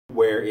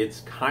where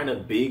it's kind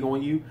of big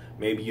on you.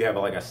 Maybe you have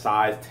like a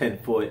size 10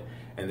 foot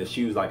and the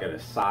shoe's like at a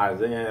size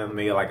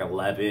maybe like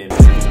 11.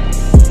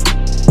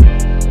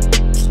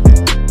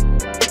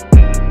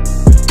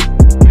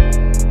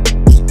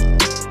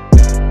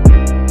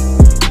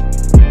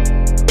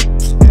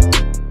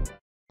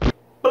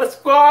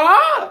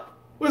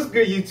 What's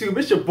good, YouTube?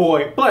 It's your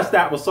boy Blessed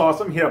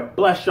Applesauce. I'm here to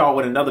bless y'all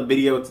with another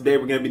video. Today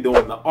we're gonna be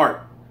doing the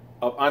art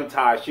of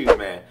untied shoes,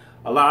 man.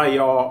 A lot of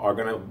y'all are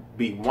gonna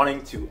be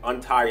wanting to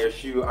untie your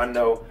shoe. I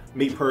know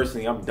me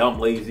personally, I'm dumb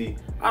lazy.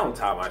 I don't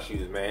tie my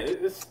shoes, man.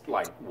 It's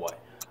like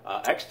what?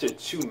 Extra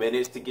 2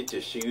 minutes to get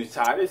your shoes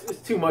tied.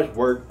 It's too much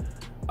work.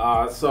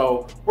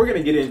 So we're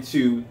gonna get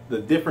into the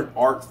different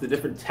arts, the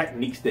different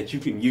techniques that you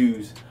can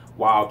use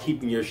while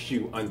keeping your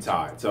shoe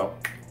untied. So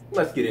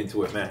let's get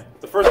into it, man.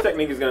 The first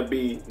technique is gonna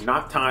be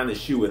not tying the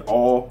shoe at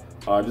all,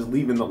 just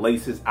leaving the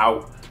laces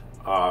out.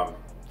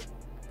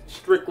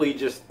 Strictly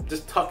just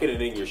tucking it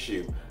in your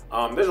shoe.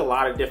 There's a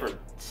lot of different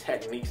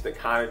techniques to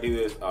kind of do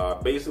this.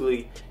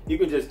 Basically, you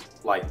can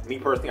just, like me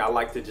personally, I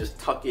like to just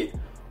tuck it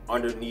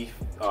underneath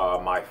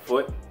my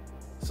foot.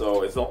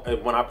 So it's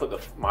when I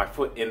put my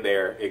foot in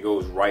there, it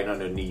goes right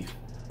underneath.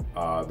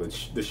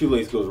 The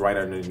shoelace goes right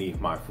underneath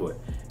my foot,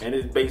 and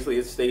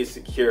it stays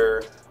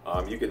secure.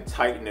 You can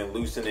tighten and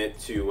loosen it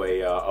to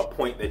a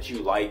point that you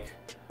like,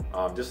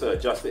 just to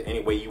adjust it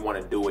any way you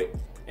want to do it.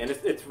 And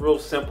it's real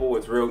simple,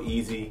 it's real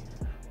easy.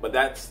 But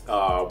that's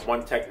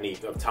one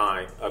technique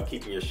of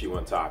keeping your shoe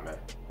untied, man.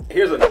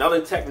 Here's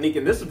another technique,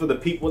 and this is for the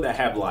people that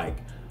have like,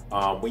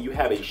 when you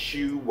have a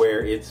shoe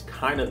where it's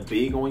kind of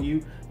big on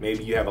you,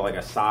 maybe you have like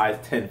a size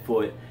 10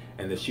 foot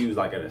and the shoe's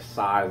like at a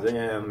size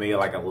maybe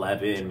like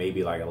 11,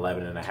 maybe like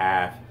 11 and a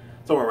half,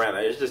 somewhere around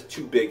there. It's just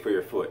too big for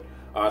your foot.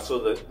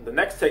 So the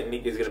next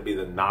technique is gonna be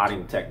the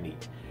knotting technique.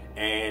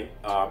 And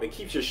it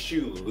keeps your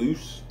shoe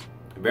loose,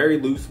 very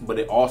loose, but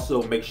it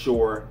also makes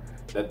sure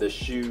that the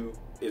shoe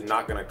is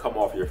not gonna come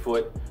off your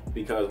foot,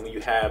 because when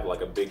you have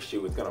like a big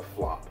shoe, it's gonna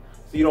flop.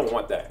 So you don't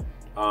want that.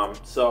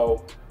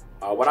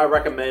 What I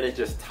recommend is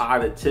just tie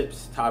the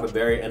tips, tie the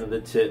very end of the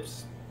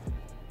tips,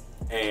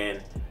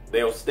 and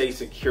they'll stay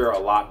secure a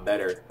lot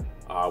better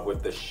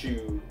with the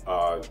shoe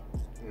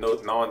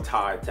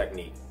non-tie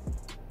technique.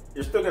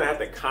 You're still gonna have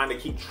to kind of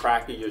keep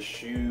track of your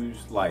shoes.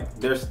 Like,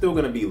 they're still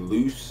gonna be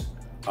loose,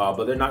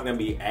 but they're not gonna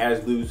be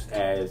as loose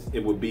as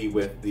it would be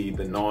with the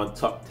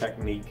non-tuck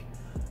technique.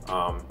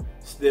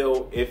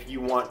 Still, if you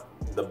want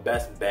the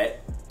best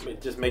bet,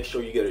 just make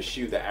sure you get a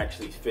shoe that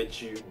actually fits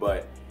you.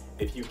 But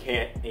if you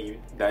can't, and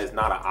that is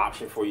not an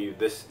option for you,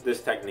 this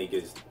technique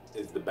is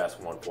the best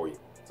one for you.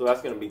 So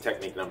that's gonna be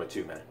technique number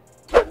 2, man.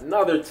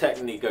 Another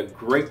technique, a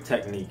great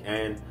technique,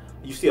 and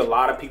you see a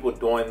lot of people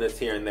doing this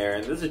here and there,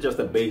 and this is just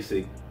a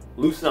basic: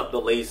 loosen up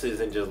the laces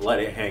and just let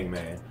it hang,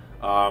 man.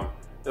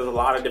 There's a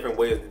lot of different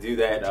ways to do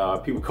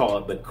that. People call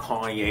it the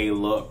Kanye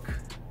look.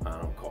 I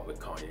don't call it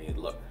the Kanye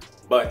look,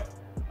 but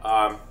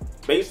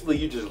basically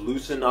you just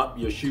loosen up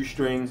your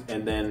shoestrings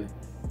and then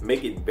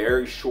make it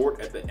very short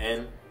at the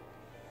end,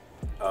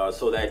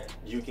 so that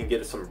you can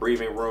get some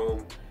breathing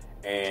room,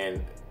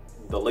 and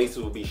the laces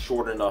will be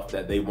short enough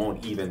that they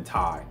won't even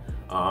tie.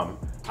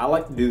 I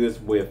like to do this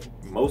with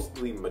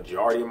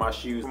majority of my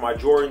shoes. For my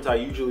Jordans, I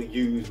usually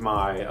use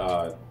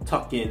my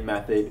tuck-in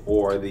method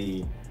or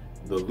the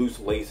loose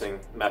lacing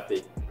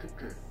method.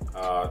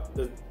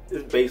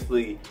 It's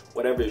basically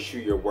whatever shoe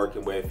you're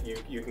working with,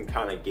 you can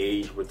kind of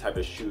gauge what type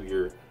of shoe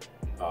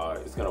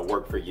is gonna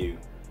work for you.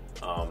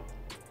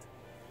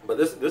 But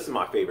this is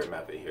my favorite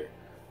method here.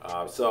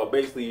 So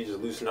basically you just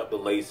loosen up the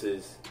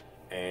laces,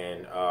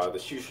 and the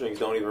shoestrings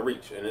don't even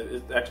reach, and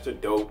it's extra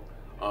dope.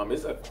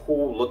 It's a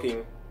cool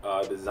looking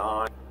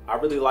design. I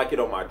really like it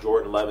on my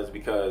Jordan 11s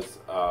because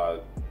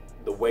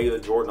the way the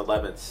Jordan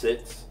 11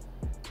 sits,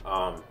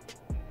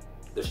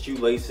 the shoe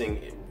lacing,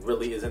 it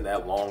really isn't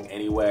that long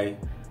anyway.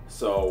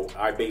 So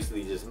I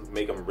basically just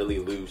make them really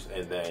loose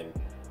and then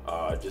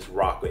just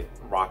rock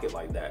it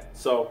like that.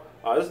 So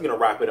this is gonna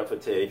wrap it up for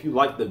today. If you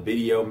liked the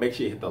video, make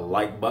sure you hit the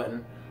like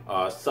button,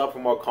 sub for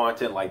more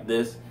content like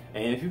this.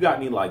 And if you got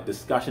any like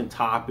discussion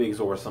topics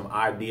or some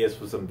ideas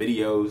for some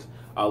videos,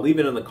 leave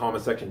it in the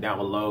comment section down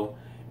below,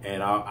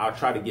 and I'll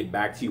try to get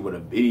back to you with a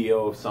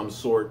video of some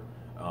sort.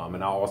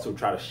 And I'll also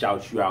try to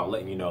shout you out,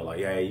 letting you know like,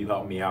 hey, you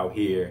helped me out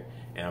here,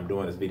 and I'm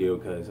doing this video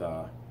because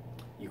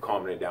you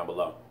commented down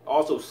below.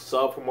 Also,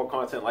 sub for more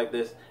content like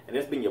this. And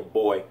it's been your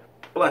boy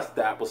Blessed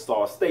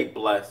Applesauce. Stay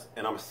blessed,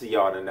 and I'm gonna see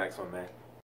y'all in the next one, man.